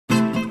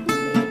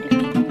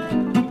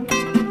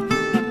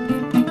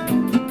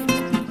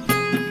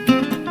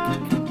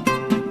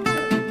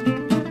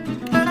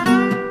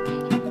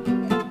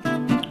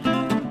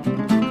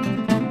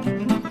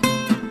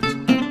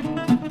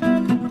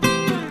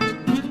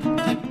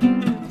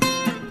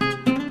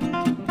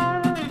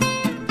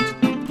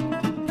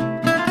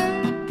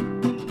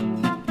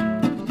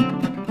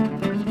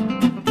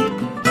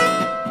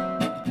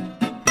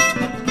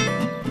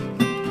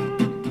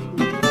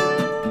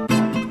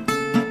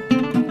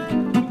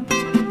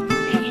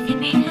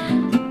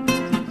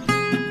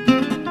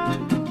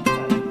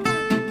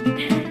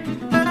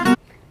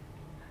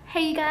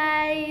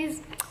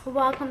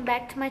welcome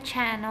back to my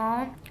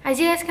channel. As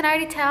you guys can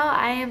already tell,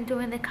 I am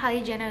doing the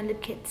Kylie lip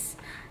kits.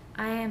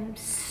 I am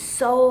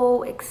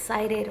so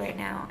excited right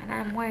now, and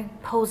I'm wearing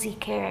Posie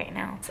K right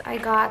now. So I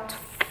got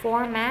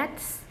 4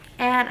 mattes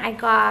and I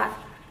got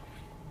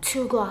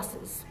 2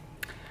 glosses,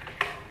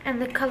 and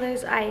the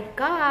colors I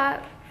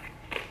got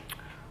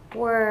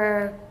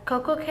were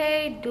Koko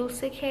K,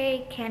 Dulce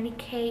K, Candy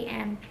K,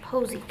 and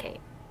Posie K.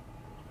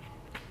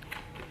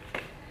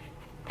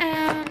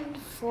 And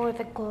for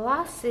the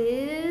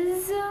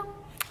glosses,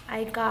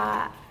 I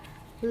got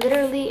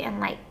literally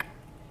and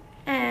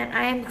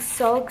I am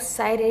so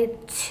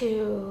excited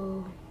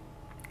to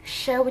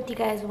share with you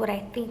guys what I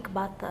think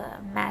about the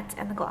mattes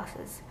and the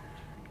glosses.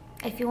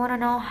 If you want to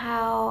know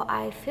how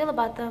I feel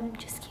about them,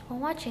 just keep on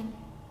watching.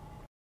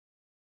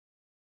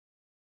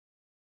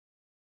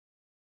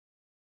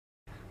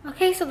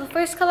 Okay, so the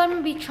first color I'm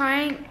going to be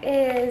trying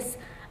is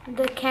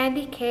the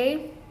Candy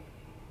K.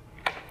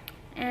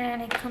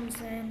 And it comes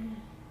in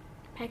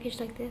packaged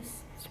like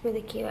this. It's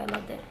really cute. I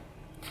loved it.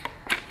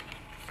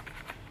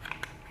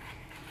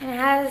 And it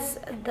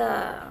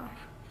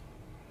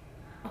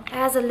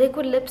has a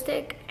liquid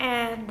lipstick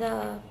and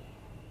the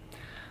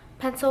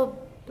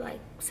pencil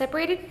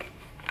separated.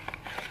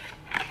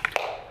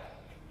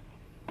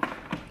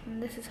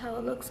 And this is how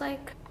it looks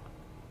like.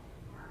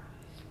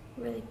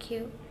 Really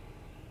cute.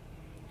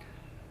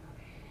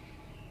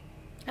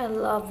 I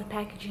love the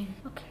packaging.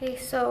 Okay,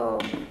 so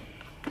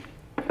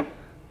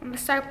I'm gonna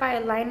start by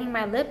lining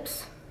my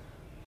lips.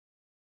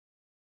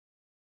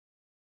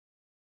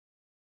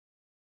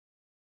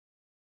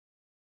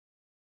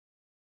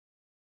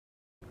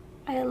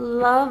 I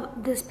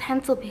love this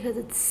pencil because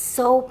it's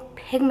so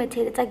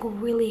pigmented. It's like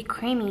really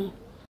creamy.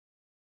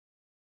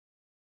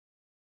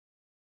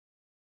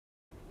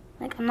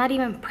 Like, I'm not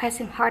even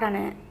pressing hard on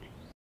it.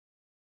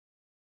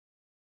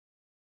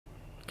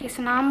 Okay,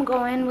 so now I'm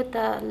going in with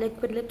the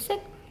liquid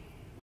lipstick.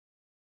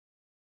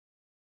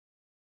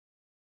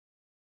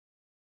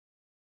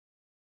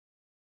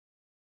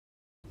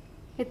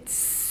 It's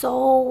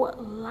so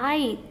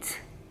light.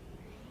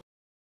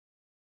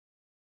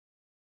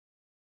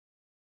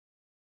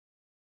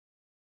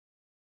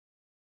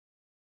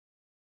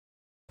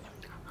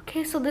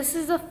 Okay, so this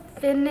is the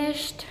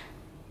finished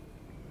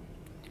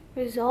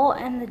result,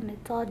 and then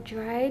it's all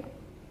dried.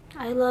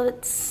 I love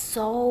it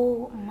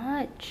so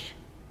much.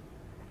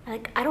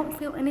 I don't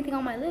feel anything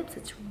on my lips.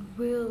 It's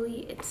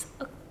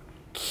a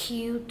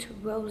cute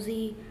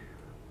rosy,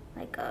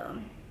 it's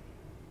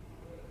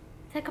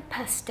like a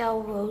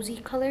pastel rosy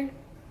color.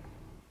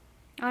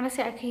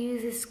 Honestly, I could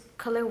use this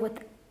color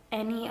with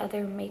any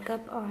other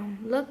makeup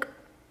look.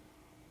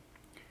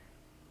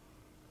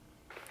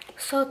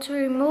 So to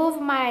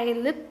remove my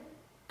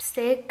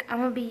lipstick, I'm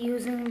gonna be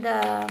using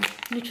the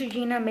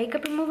Neutrogena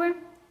makeup remover.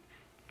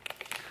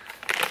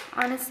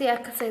 Honestly, I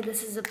could say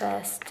this is the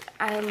best.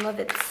 I love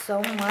it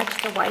so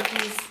much. The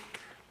wipes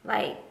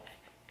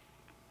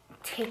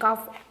take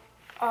off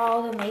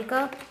all the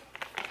makeup.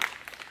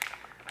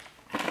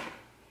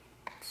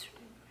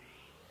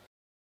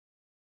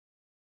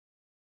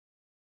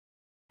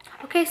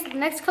 Okay, so the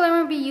next color I'm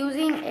going to be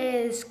using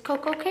is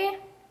Koko K.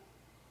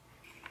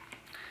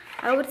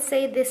 I would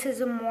say this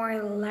is a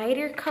more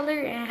lighter color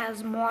and it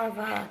has more of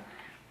a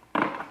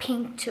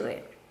pink to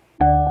it.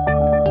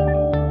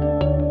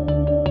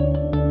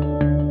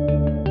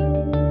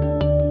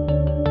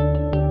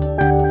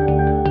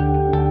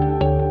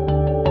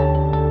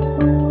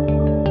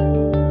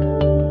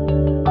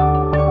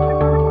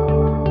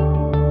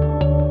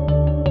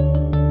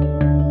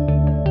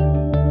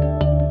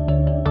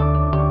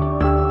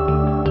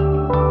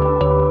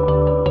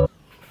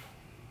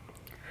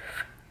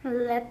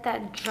 Let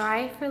that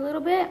dry for a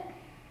little bit.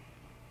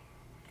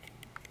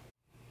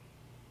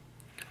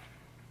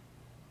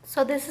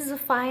 So this is the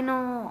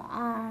final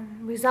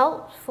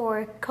result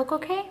for Koko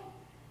K.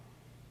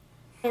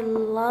 I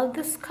love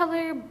this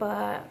color, but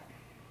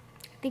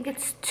I think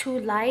it's too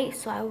light,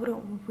 so I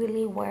wouldn't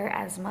really wear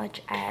as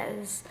much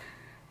as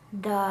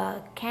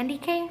the Candy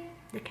K.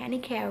 The Candy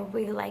K I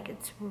really like.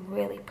 It's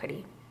really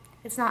pretty.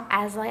 It's not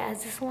as light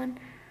as this one.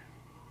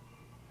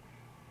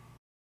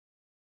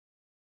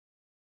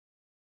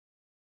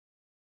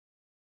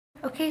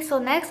 Okay, so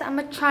next I'm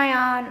gonna try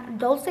on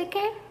Dulce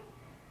K.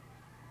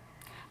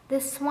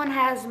 This one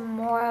has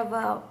more of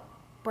a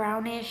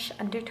brownish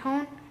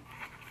undertone.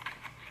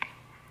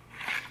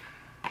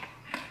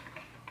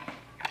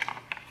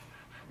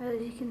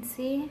 As you can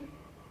see.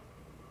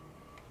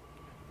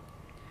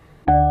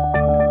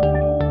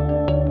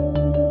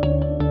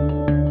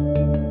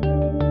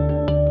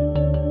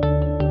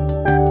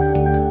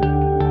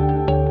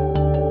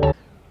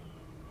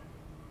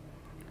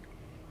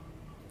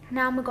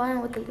 Now I'm going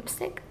with the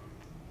lipstick.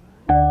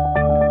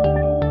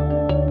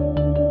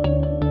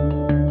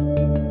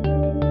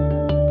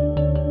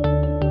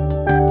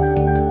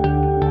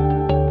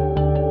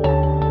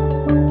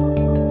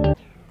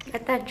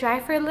 Let that dry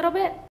for a little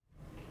bit.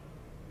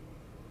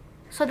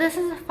 So this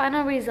is the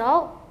final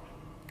result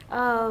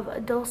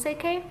of Dulce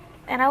K,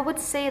 and I would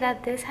say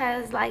that this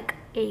has like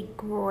a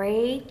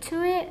gray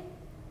to it.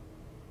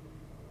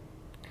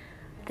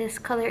 This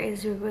color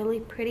is really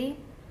pretty.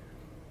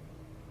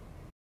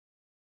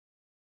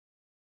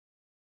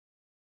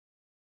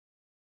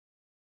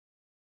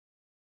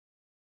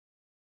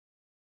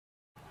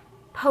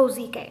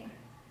 Posie K.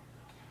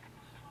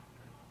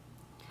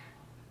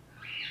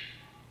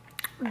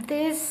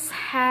 This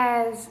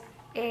has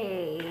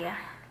a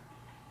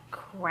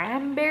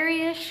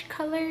cranberry-ish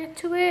color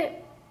to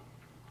it.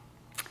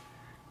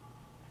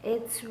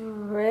 It's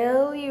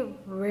really,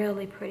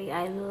 really pretty.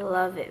 I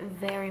love it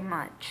very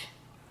much.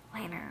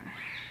 Liner.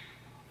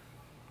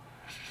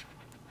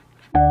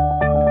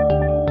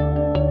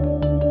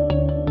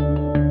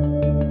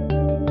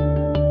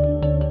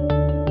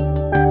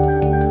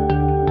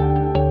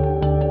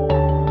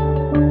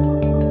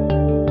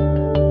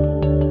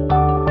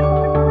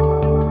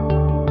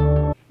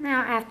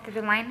 Now after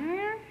the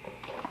liner,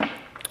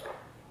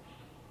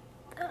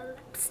 the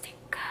lipstick.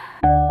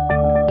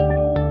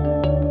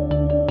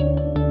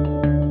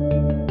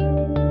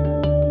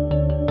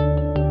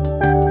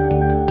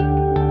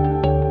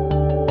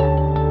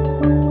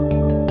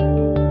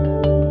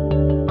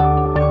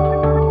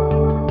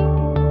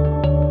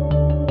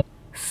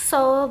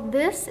 So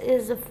this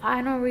is the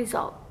final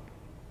result,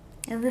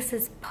 and this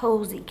is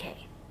Posie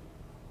K.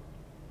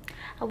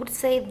 I would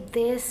say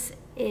this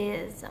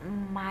is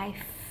my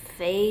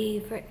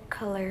favorite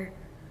color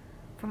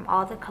from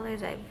all the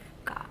colors I've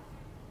got.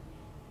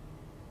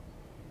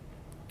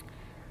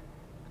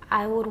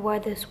 I would wear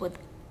this with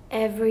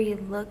every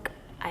look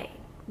I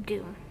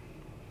do.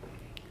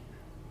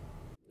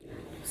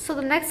 So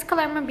the next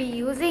color I'm gonna be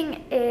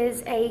using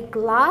is a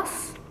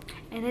gloss,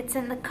 and it's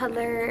in the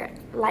color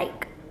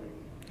Like.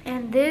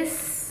 And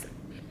this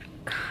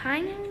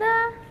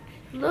kinda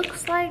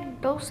looks like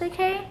Dulce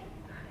K.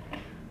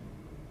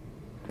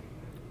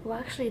 Well,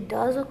 actually it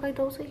does look like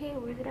Dulce K.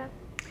 Where's it at?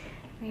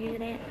 Where is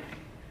it at?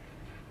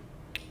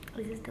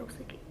 This is Dulce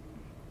K.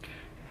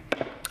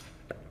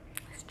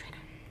 Let's try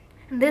that.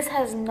 And this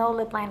has no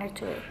lip liner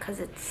to it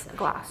because it's a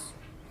gloss.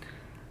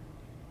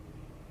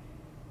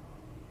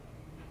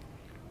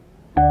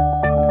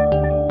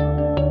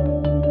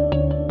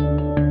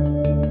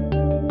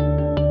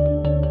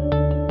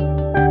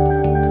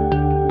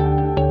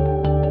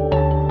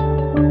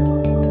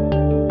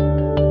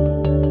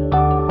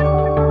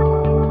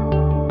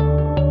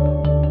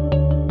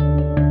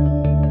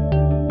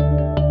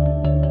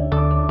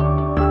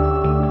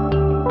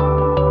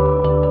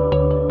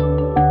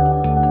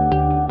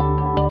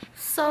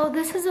 So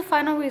this is the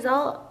final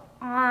result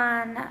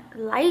on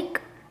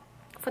Like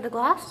for the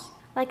gloss.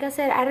 Like I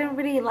said, I didn't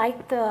really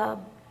like the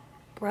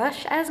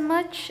brush as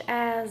much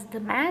as the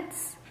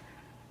mattes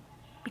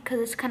because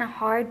it's kind of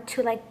hard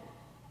to like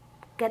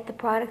get the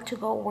product to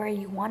go where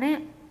you want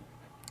it.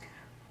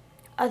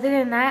 Other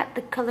than that,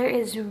 the color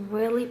is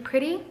really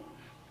pretty.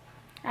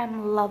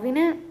 I'm loving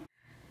it.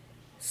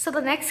 So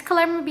the next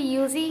color I'm gonna be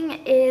using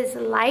is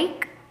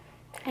Like,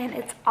 and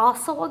it's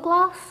also a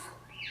gloss.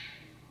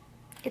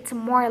 It's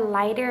more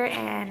lighter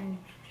and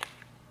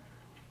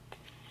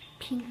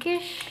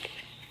pinkish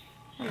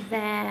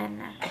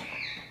than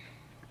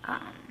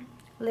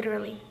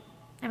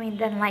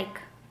than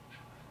Like.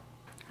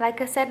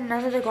 Like I said,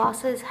 none of the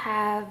glosses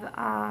have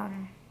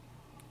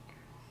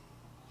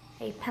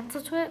a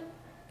pencil to it.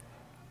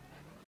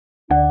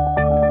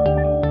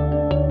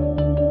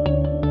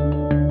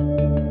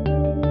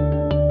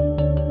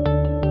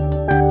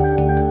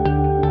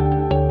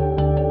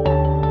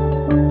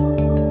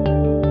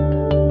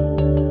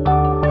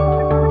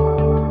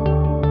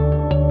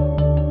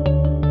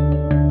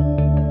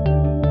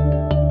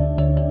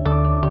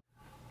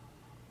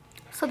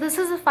 So this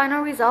is the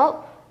final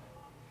result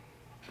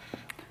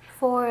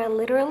for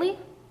Literally.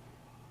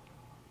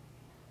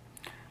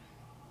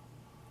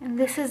 And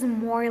this is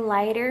more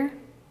lighter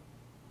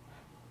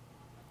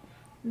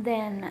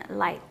than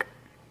Like.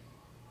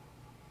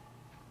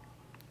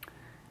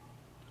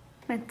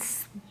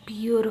 It's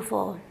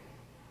beautiful.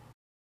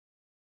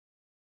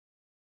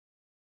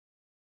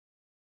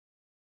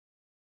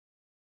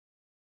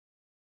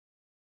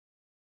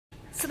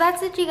 So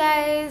that's it, you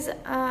guys.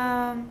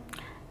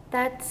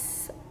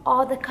 That's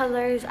all the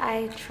colors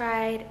I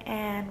tried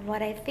and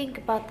what I think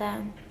about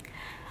them.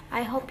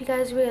 I hope you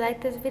guys really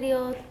like this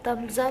video.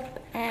 Thumbs up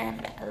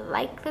and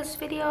like this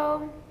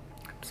video.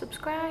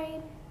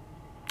 Subscribe.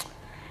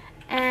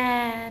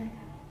 And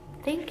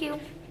thank you.